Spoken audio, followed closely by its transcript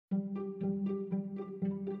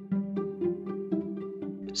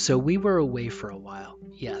So we were away for a while.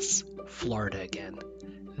 Yes, Florida again.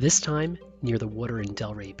 This time near the water in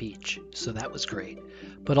Delray Beach, so that was great.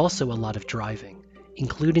 But also a lot of driving,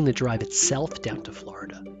 including the drive itself down to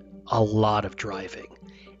Florida. A lot of driving.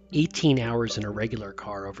 18 hours in a regular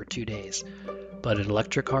car over 2 days. But an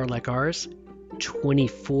electric car like ours,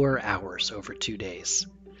 24 hours over 2 days.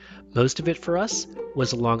 Most of it for us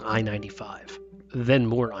was along I-95, then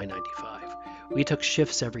more I-95. We took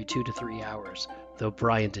shifts every 2 to 3 hours, though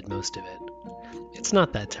Brian did most of it. It's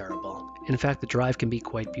not that terrible. In fact, the drive can be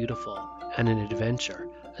quite beautiful and an adventure,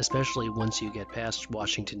 especially once you get past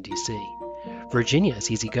Washington, D.C. Virginia is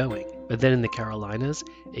easygoing, but then in the Carolinas,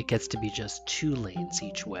 it gets to be just 2 lanes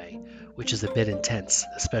each way, which is a bit intense,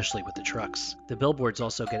 especially with the trucks. The billboards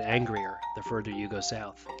also get angrier the further you go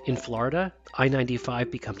south. In Florida,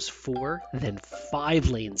 I-95 becomes 4, then 5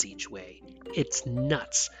 lanes each way. It's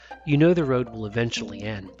nuts. You know the road will eventually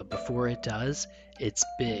end, but before it does, it's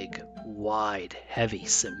big, wide, heavy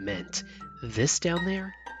cement. This down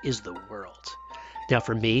there is the world. Now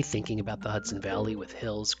for me, thinking about the Hudson Valley with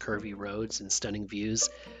hills, curvy roads, and stunning views,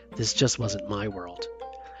 this just wasn't my world.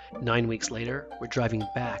 9 weeks later, we're driving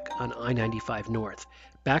back on I-95 North,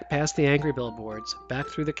 back past the angry billboards, back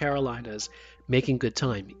through the Carolinas, making good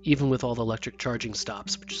time, even with all the electric charging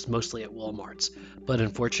stops, which is mostly at Walmarts. But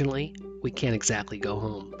unfortunately, we can't exactly go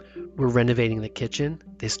home. We're renovating the kitchen.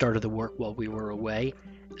 They started the work while we were away,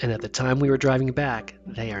 and at the time we were driving back,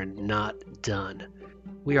 they are not done.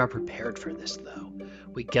 We are prepared for this, though.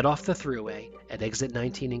 We get off the thruway at exit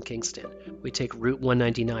 19 in Kingston. We take Route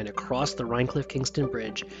 199 across the Rhinecliff-Kingston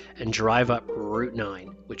Bridge and drive up Route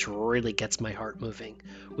 9, which really gets my heart moving,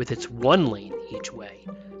 with its 1 lane each way.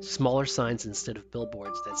 Smaller signs instead of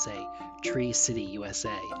billboards that say Tree City,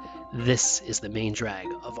 USA. This is the main drag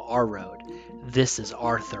of our road. This is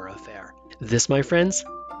our thoroughfare. This, my friends,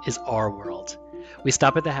 is our world. We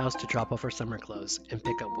stop at the house to drop off our summer clothes and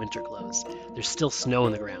pick up winter clothes. There's still snow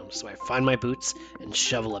on the ground, so I find my boots and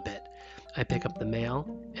shovel a bit. I pick up the mail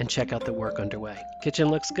and check out the work underway. Kitchen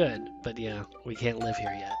looks good, but yeah, we can't live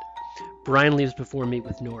here yet. Brian leaves before me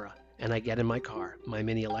with Nora, and I get in my car, my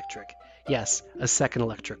mini electric. Yes, a second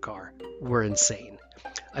electric car. We're insane.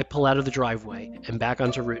 I pull out of the driveway and back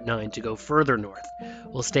onto Route 9 to go further north.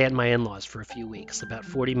 We'll stay at my in-laws for a few weeks, about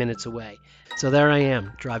 40 minutes away. So there I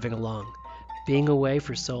am, driving along. Being away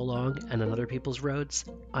for so long and on other people's roads,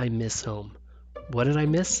 I miss home. What did I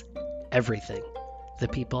miss? Everything. The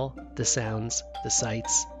people, the sounds, the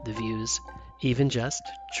sights, the views, even just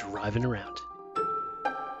driving around.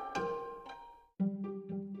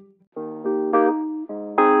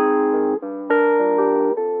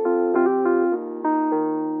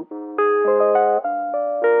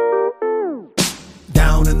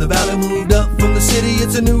 In the valley, moved up from the city.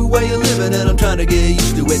 It's a new way of living and I'm trying to get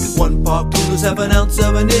used to it. 1 park blues, half an ounce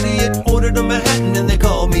of an idiot. Ordered a Manhattan and they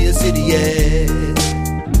call me a city, yeah.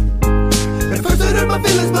 At first it hurt my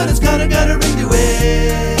feelings, but it's kinda got a ring to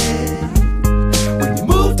it. When you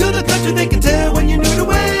move to the country, they can tell when you're new to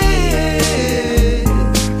it.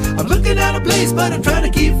 I'm looking at a place, but I'm trying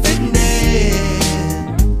to keep fitting in.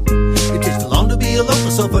 It takes too long to be a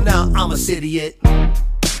local, so for now I'm a city-it.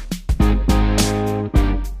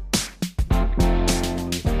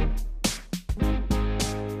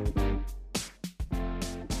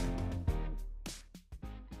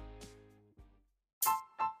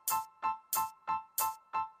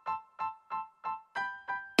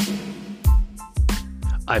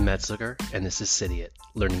 I'm Matt Zucker, and this is City It,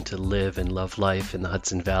 learning to live and love life in the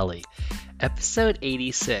Hudson Valley. Episode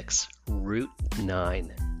 86, Route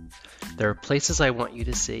 9. There are places I want you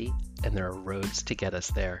to see, and there are roads to get us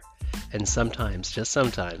there. And sometimes, just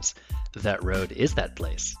sometimes, that road is that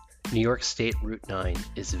place. New York State Route 9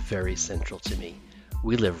 is very central to me.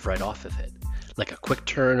 We live right off of it. Like a quick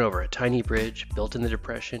turn over a tiny bridge built in the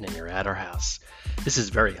Depression, and you're at our house. This is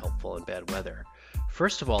very helpful in bad weather.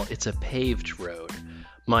 First of all, it's a paved road.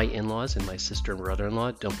 My in-laws and my sister and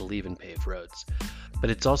brother-in-law don't believe in paved roads.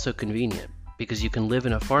 But it's also convenient because you can live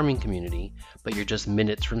in a farming community, but you're just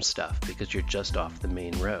minutes from stuff because you're just off the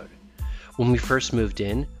main road. When we first moved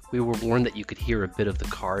in, we were warned that you could hear a bit of the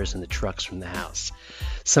cars and the trucks from the house.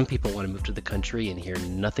 Some people want to move to the country and hear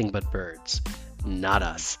nothing but birds. Not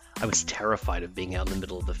us. I was terrified of being out in the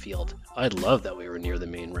middle of the field. I loved that we were near the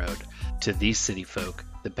main road. To these city folk,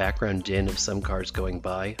 the background din of some cars going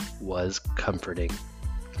by was comforting.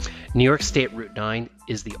 New York State Route 9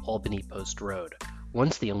 is the Albany Post Road,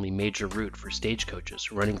 once the only major route for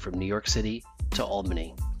stagecoaches running from New York City to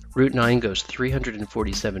Albany. Route 9 goes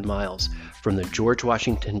 347 miles from the George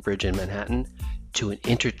Washington Bridge in Manhattan to an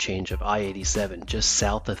interchange of I-87 just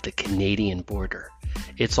south of the Canadian border.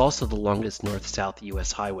 It's also the longest north-south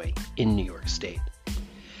U.S. highway in New York State.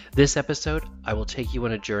 This episode, I will take you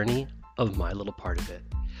on a journey of my little part of it.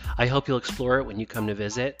 I hope you'll explore it when you come to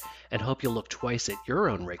visit, and hope you'll look twice at your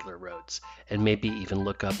own regular roads, and maybe even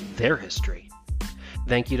look up their history.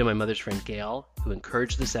 Thank you to my mother's friend Gail, who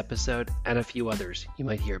encouraged this episode, and a few others you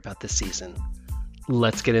might hear about this season.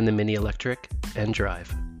 Let's get in the Mini Electric and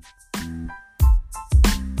drive.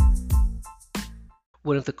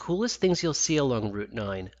 One of the coolest things you'll see along Route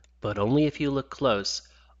 9, but only if you look close,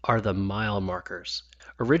 are the mile markers.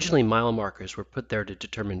 Originally, mile markers were put there to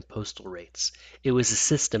determine postal rates. It was a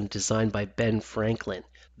system designed by Ben Franklin,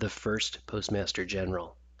 the first Postmaster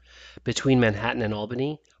General. Between Manhattan and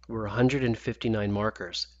Albany were 159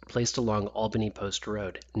 markers placed along Albany Post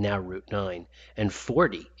Road, now Route 9, and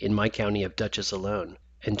 40 in my county of Dutchess alone,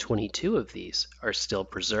 and 22 of these are still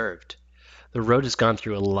preserved. The road has gone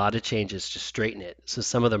through a lot of changes to straighten it, so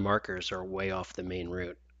some of the markers are way off the main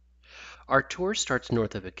route. Our tour starts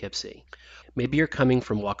north of Poughkeepsie. Maybe you're coming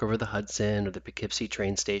from Walk Over the Hudson or the Poughkeepsie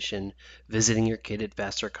train station, visiting your kid at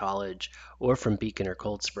Vassar College, or from Beacon or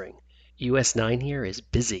Cold Spring. US 9 here is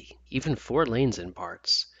busy, even 4 lanes in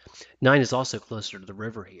parts. 9 is also closer to the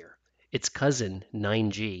river here. Its cousin,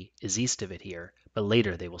 9G, is east of it here, but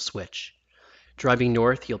later they will switch. Driving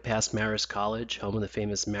north, you'll pass Marist College, home of the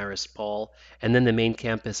famous Marist Pole, and then the main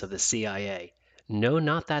campus of the CIA. No,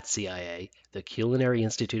 not that CIA, the Culinary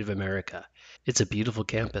Institute of America. It's a beautiful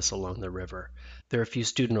campus along the river. There are a few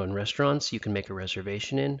student-owned restaurants you can make a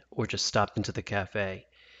reservation in, or just stop into the cafe.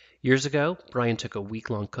 Years ago, Brian took a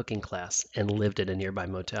week-long cooking class and lived at a nearby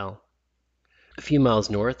motel. A few miles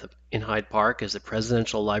north, in Hyde Park, is the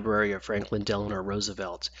Presidential Library of Franklin Delano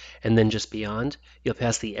Roosevelt, and then just beyond, you'll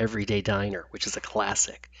pass the Everyday Diner, which is a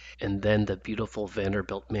classic, and then the beautiful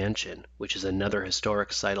Vanderbilt Mansion, which is another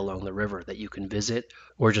historic site along the river that you can visit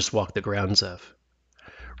or just walk the grounds of.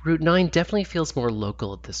 Route 9 definitely feels more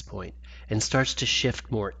local at this point and starts to shift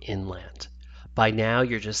more inland. By now,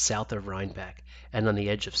 you're just south of Rhinebeck and on the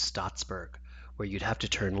edge of Stottsburg, where you'd have to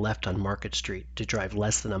turn left on Market Street to drive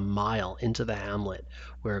less than a mile into the hamlet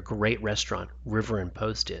where a great restaurant, River and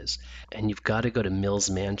Post, is, and you've got to go to Mills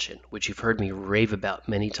Mansion, which you've heard me rave about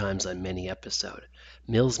many times on many episodes.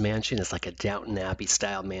 Mills Mansion is like a Downton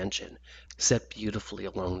Abbey-style mansion, set beautifully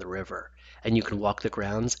along the river, and you can walk the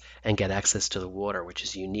grounds and get access to the water, which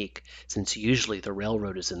is unique, since usually the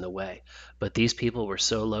railroad is in the way. But these people were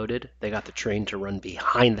so loaded, they got the train to run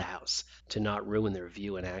behind the house to not ruin their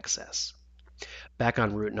view and access. Back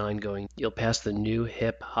on Route 9 going, you'll pass the new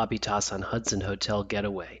hip Habitas on Hudson Hotel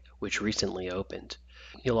Getaway, which recently opened.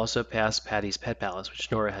 You'll also pass Patty's Pet Palace,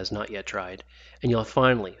 which Nora has not yet tried, and you'll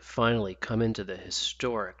finally come into the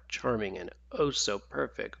historic, charming, and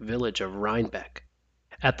oh-so-perfect village of Rhinebeck.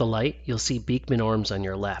 At the light, you'll see Beekman Arms on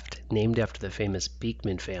your left, named after the famous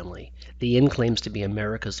Beekman family. The inn claims to be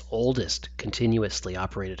America's oldest continuously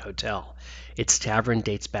operated hotel. Its tavern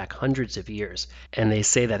dates back hundreds of years, and they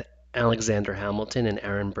say that Alexander Hamilton and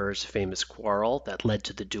Aaron Burr's famous quarrel that led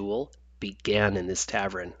to the duel began in this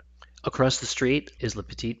tavern. Across the street is Le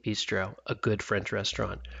Petit Bistro, a good French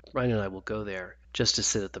restaurant. Brian and I will go there just to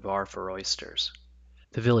sit at the bar for oysters.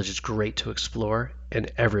 The village is great to explore, and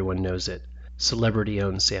everyone knows it.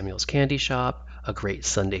 Celebrity-owned Samuel's Candy Shop, a great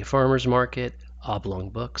Sunday farmers market,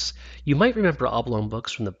 Oblong Books. You might remember Oblong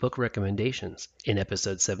Books from the book recommendations in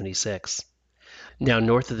episode 76. Now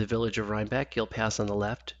north of the village of Rhinebeck, you'll pass on the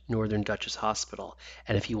left Northern Dutchess Hospital,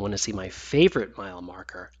 and if you want to see my favorite mile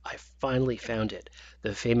marker, I finally found it,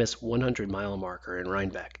 the famous 100-mile marker in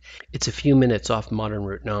Rhinebeck. It's a few minutes off modern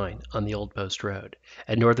Route 9 on the Old Post Road.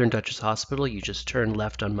 At Northern Dutchess Hospital, you just turn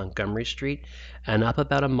left on Montgomery Street, and up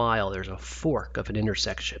about a mile there's a fork of an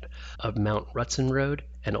intersection of Mount Rutson Road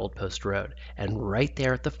and Old Post Road, and right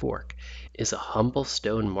there at the fork is a humble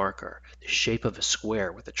stone marker, the shape of a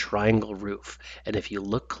square with a triangle roof, and if you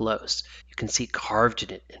look close, you can see carved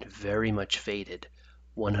in it and very much faded,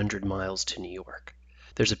 100 miles to New York.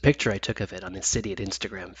 There's a picture I took of it on the City at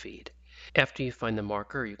Instagram feed. After you find the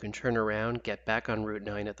marker, you can turn around, get back on Route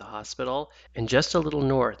 9 at the hospital, and just a little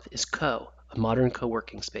north is Co., a modern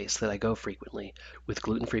co-working space that I go frequently, with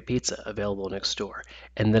gluten-free pizza available next door.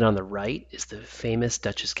 And then on the right is the famous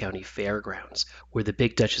Dutchess County Fairgrounds, where the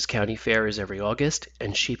big Dutchess County Fair is every August,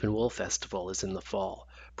 and Sheep and Wool Festival is in the fall.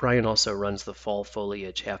 Brian also runs the Fall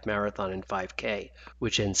Foliage Half Marathon and 5K,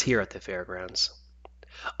 which ends here at the fairgrounds.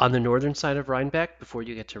 On the northern side of Rhinebeck, before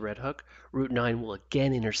you get to Red Hook, Route 9 will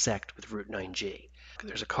again intersect with Route 9G.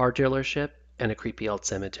 There's a car dealership and a creepy old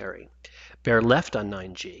cemetery. Bear left on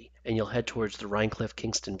 9G, and you'll head towards the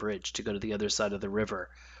Rhinecliff-Kingston Bridge to go to the other side of the river,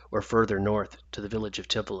 or further north to the village of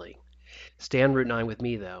Tivoli. Stay on Route 9 with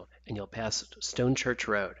me, though, and you'll pass Stone Church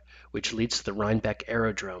Road, which leads to the Rhinebeck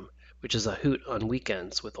Aerodrome, which is a hoot on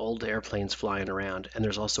weekends with old airplanes flying around, and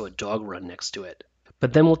there's also a dog run next to it.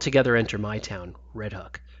 But then we'll together enter my town, Red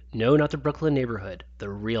Hook. No, not the Brooklyn neighborhood, the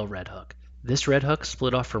real Red Hook. This Red Hook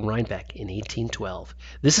split off from Rhinebeck in 1812.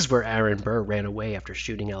 This is where Aaron Burr ran away after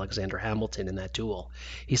shooting Alexander Hamilton in that duel.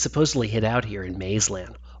 He supposedly hid out here in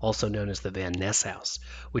Maysland, also known as the Van Ness House,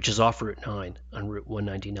 which is off Route 9 on Route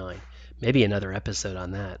 199. Maybe another episode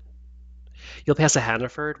on that. You'll pass a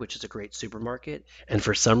Hannaford, which is a great supermarket, and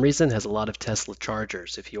for some reason has a lot of Tesla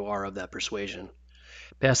chargers if you are of that persuasion.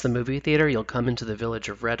 Past the movie theater, you'll come into the village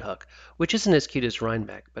of Red Hook, which isn't as cute as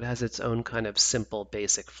Rhinebeck, but has its own kind of simple,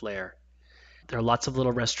 basic flair. There are lots of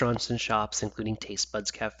little restaurants and shops, including Taste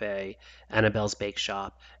Buds Cafe, Annabelle's Bake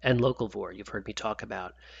Shop, and Localvore you've heard me talk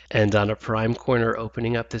about. And on a prime corner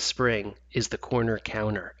opening up this spring is the Corner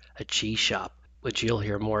Counter, a cheese shop, which you'll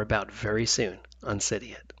hear more about very soon on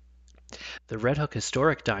City It. The Red Hook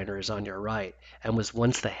Historic Diner is on your right and was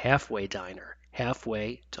once the halfway diner,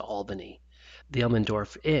 halfway to Albany. The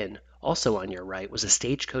Elmendorf Inn, also on your right, was a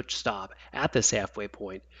stagecoach stop at this halfway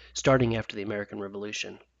point, starting after the American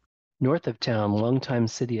Revolution. North of town, longtime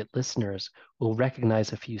City It listeners will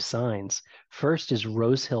recognize a few signs. First is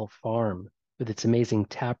Rose Hill Farm, with its amazing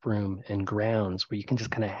tap room and grounds where you can just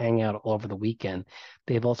kind of hang out all over the weekend.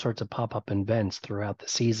 They have all sorts of pop-up events throughout the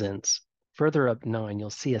seasons. Further up 9, you'll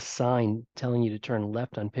see a sign telling you to turn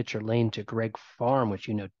left on Pitcher Lane to Gregg Farm, which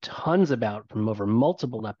you know tons about from over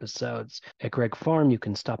multiple episodes. At Gregg Farm, you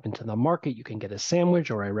can stop into the market, you can get a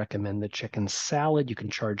sandwich, or I recommend the chicken salad. You can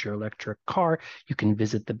charge your electric car, you can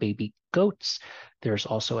visit the baby goats. There's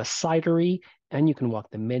also a cidery, and you can walk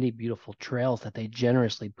the many beautiful trails that they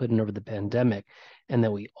generously put in over the pandemic and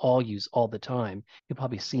that we all use all the time. You'll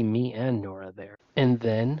probably see me and Nora there. And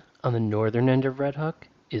then on the northern end of Red Hook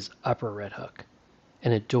is Upper Red Hook,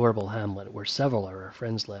 an adorable hamlet where several of our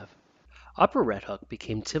friends live. Upper Red Hook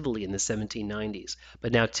became Tivoli in the 1790s,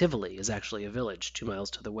 but now Tivoli is actually a village 2 miles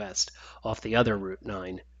to the west, off the other Route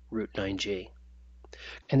 9, Route 9G.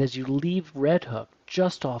 And as you leave Red Hook,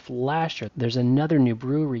 just off Lasher, there's another new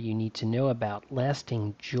brewery you need to know about,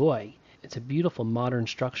 Lasting Joy. It's a beautiful modern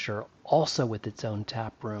structure, also with its own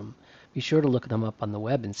tap room. Be sure to look them up on the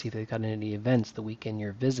web and see if they've got any events the weekend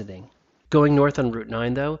you're visiting. Going north on Route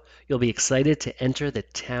 9, though, you'll be excited to enter the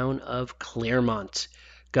town of Claremont,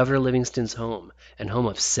 Governor Livingston's home, and home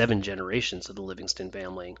of 7 generations of the Livingston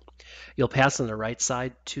family. You'll pass on the right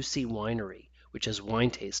side 2C Winery, which has wine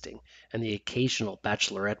tasting, and the occasional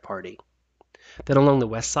bachelorette party. Then along the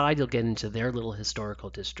west side, you'll get into their little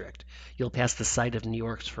historical district. You'll pass the site of New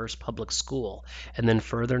York's first public school, and then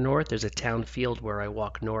further north, there's a town field where I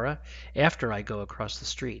walk Nora after I go across the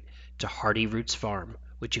street to Hardy Roots Farm,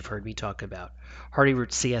 which you've heard me talk about. Hardy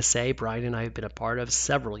Roots CSA, Brian and I have been a part of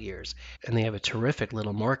several years, and they have a terrific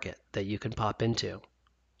little market that you can pop into.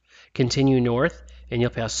 Continue north, and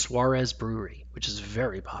you'll pass Suarez Brewery, which is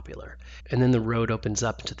very popular. And then the road opens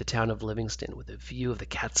up into the town of Livingston with a view of the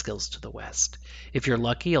Catskills to the west. If you're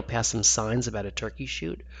lucky, you'll pass some signs about a turkey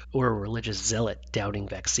shoot or a religious zealot doubting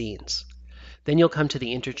vaccines. Then you'll come to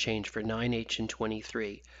the interchange for 9H and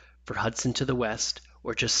 23 for Hudson to the west,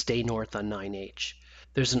 or just stay north on 9H.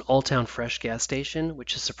 There's an All-Town Fresh gas station,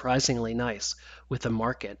 which is surprisingly nice, with a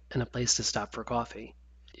market and a place to stop for coffee.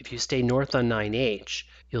 If you stay north on 9H,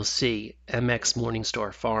 you'll see MX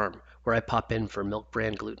Morningstar Farm, where I pop in for Milk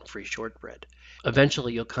Brand gluten-free shortbread.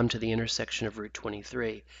 Eventually, you'll come to the intersection of Route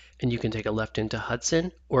 23, and you can take a left into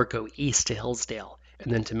Hudson or go east to Hillsdale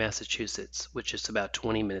and then to Massachusetts, which is about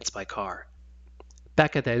 20 minutes by car.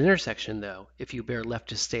 Back at that intersection, though, if you bear left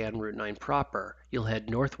to stay on Route 9 proper, you'll head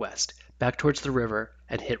northwest, back towards the river,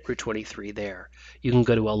 and hit Route 23 there. You can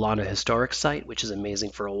go to Alana Historic Site, which is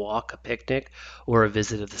amazing for a walk, a picnic, or a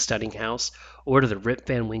visit of the Studding House, or to the Rip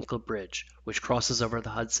Van Winkle Bridge, which crosses over the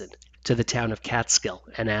Hudson, to the town of Catskill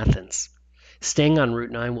and Athens. Staying on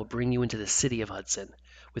Route 9 will bring you into the city of Hudson,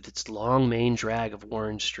 with its long main drag of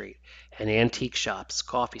Warren Street, and antique shops,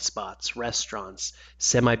 coffee spots, restaurants,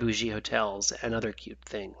 semi-bougie hotels, and other cute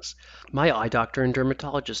things. My eye doctor and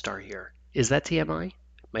dermatologist are here. Is that TMI?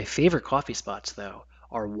 My favorite coffee spots, though,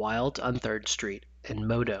 are Wild on 3rd Street and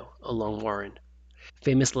Moto along Warren.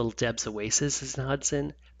 Famous Little Deb's Oasis is in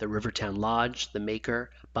Hudson, the Rivertown Lodge, the Maker,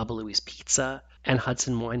 Baba Louie's Pizza, and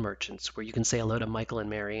Hudson Wine Merchants, where you can say hello to Michael and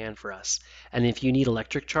Marianne for us. And if you need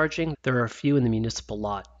electric charging, there are a few in the municipal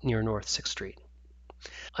lot near North 6th Street.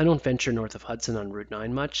 I don't venture north of Hudson on Route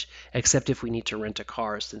 9 much, except if we need to rent a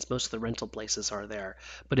car, since most of the rental places are there.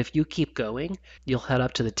 But if you keep going, you'll head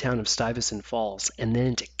up to the town of Stuyvesant Falls and then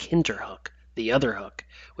into Kinderhook, the other hook,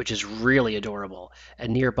 which is really adorable,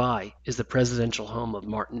 and nearby is the presidential home of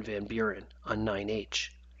Martin Van Buren on 9H.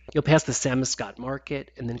 You'll pass the Samuscott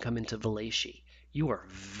Market and then come into Valatie. You are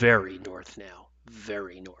very north now,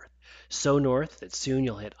 very north. So north that soon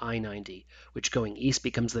you'll hit I-90, which going east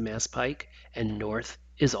becomes the Mass Pike, and north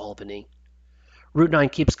is Albany. Route 9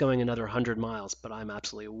 keeps going another 100 miles, but I'm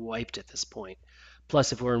absolutely wiped at this point.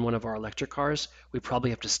 Plus, if we're in one of our electric cars, we probably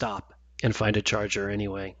have to stop and find a charger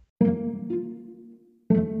anyway.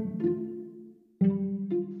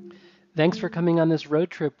 Thanks for coming on this road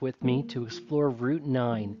trip with me to explore Route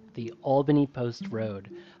 9, the Albany Post Road.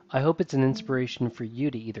 I hope it's an inspiration for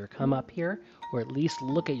you to either come up here or at least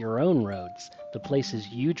look at your own roads, the places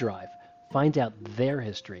you drive, find out their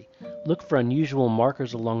history, look for unusual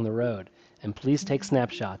markers along the road, and please take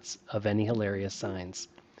snapshots of any hilarious signs.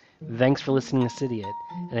 Thanks for listening to City It,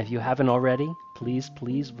 and if you haven't already, please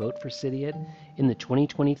vote for City It in the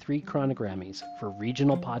 2023 Chronogrammies for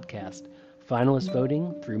Regional Podcast. Finalist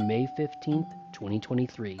voting through May 15th,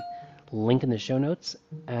 2023. Link in the show notes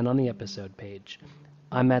and on the episode page.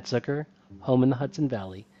 I'm Matt Zucker, home in the Hudson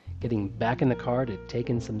Valley, getting back in the car to take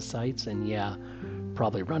in some sights and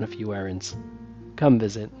probably run a few errands. Come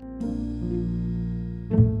visit.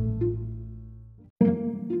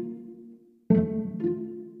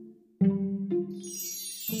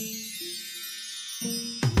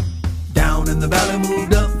 Down in the valley,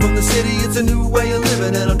 moved up from the city. It's a new way of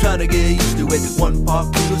living and I'm trying to get used to it. 1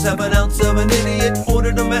 part noodles, half an ounce of an idiot.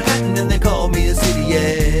 Ordered a Manhattan and they call me a city,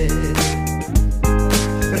 yeah.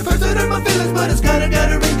 At first it hurt my feelings, but it's kinda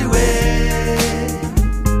got a ring to it.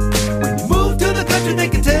 When you move to the country, they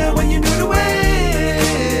can tell when you're new to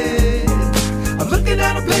it. I'm looking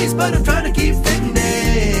at a place, but I'm trying to keep fitting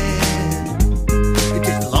in. It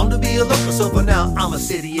takes long to be a local, so for now I'm a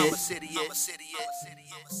city, yeah. I'm a city, yeah.